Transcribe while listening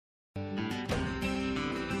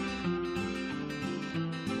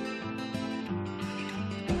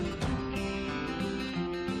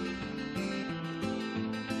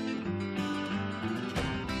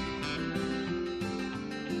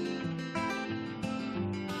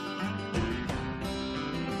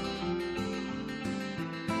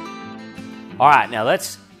All right, now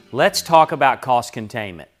let's talk about cost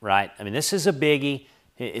containment, right? I mean, this is a biggie.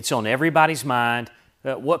 It's on everybody's mind.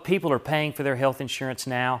 What people are paying for their health insurance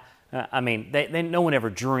now, no one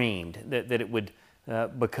ever dreamed that it would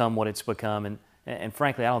become what it's become. And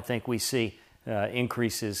frankly, I don't think we see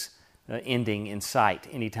increases ending in sight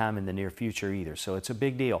anytime in the near future either. So it's a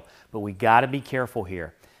big deal. But we got to be careful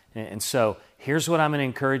here. And so here's what I'm going to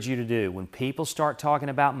encourage you to do. When people start talking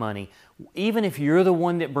about money, even if you're the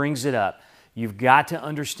one that brings it up, you've got to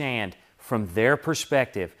understand from their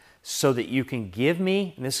perspective so that you can give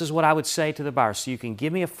me, and this is what I would say to the buyer, so you can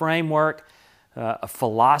give me a framework, a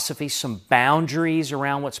philosophy, some boundaries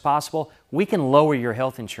around what's possible. We can lower your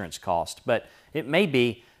health insurance cost, but it may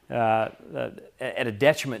be at a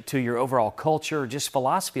detriment to your overall culture or just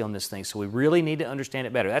philosophy on this thing. So we really need to understand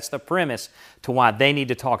it better. That's the premise to why they need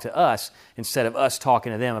to talk to us instead of us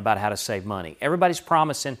talking to them about how to save money. Everybody's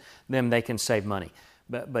promising them they can save money.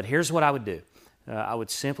 But here's what I would do. I would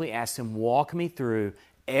simply ask them, walk me through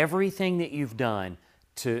everything that you've done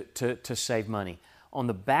to save money. On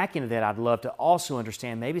the back end of that, I'd love to also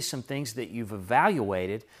understand maybe some things that you've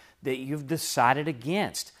evaluated that you've decided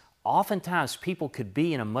against. Oftentimes, people could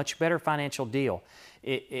be in a much better financial deal,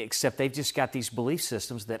 except they've just got these belief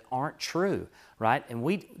systems that aren't true, right? And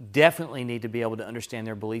we definitely need to be able to understand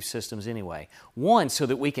their belief systems anyway. One, so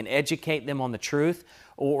that we can educate them on the truth,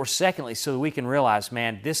 or secondly, so that we can realize,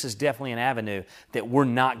 man, this is definitely an avenue that we're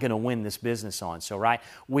not going to win this business on. So, right,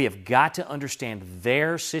 we have got to understand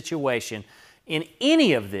their situation in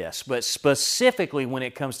any of this, but specifically when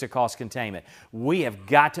it comes to cost containment. We have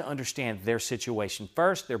got to understand their situation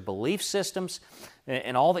first, their belief systems,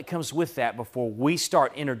 and all that comes with that before we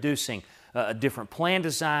start introducing a different plan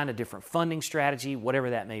design, a different funding strategy,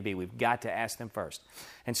 whatever that may be. We've got to ask them first.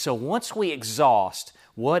 And so once we exhaust,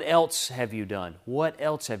 what else have you done? What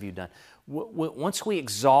else have you done? Once we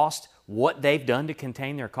exhaust what they've done to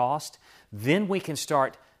contain their cost, then we can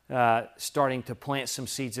starting to plant some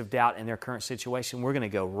seeds of doubt in their current situation. We're going to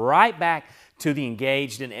go right back to the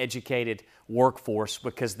engaged and educated workforce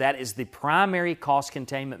because that is the primary cost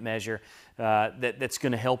containment measure that's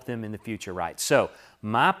going to help them in the future, right? So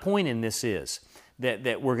my point in this is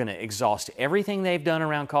that we're going to exhaust everything they've done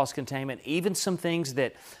around cost containment, even some things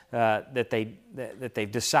that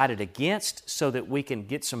they've decided against, so that we can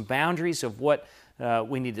get some boundaries of what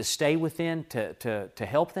we need to stay within to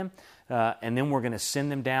help them. And then we're going to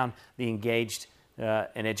send them down the engaged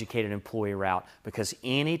and educated employee route, because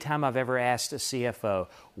anytime I've ever asked a CFO,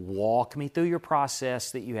 walk me through your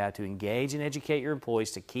process that you have to engage and educate your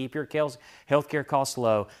employees to keep your healthcare costs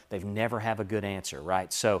low, they've never have a good answer,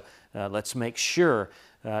 right? So let's make sure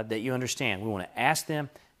that you understand. We want to ask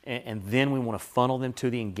them, and then we want to funnel them to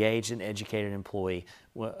the engaged and educated employee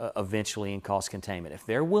eventually in cost containment. If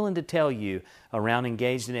they're willing to tell you around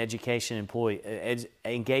engaged and educated employees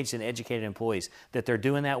that they're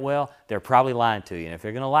doing that well, they're probably lying to you. And if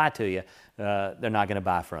they're going to lie to you, they're not going to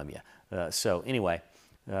buy from you. So anyway,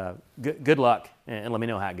 good luck, and let me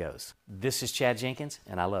know how it goes. This is Chad Jenkins,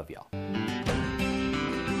 and I love y'all.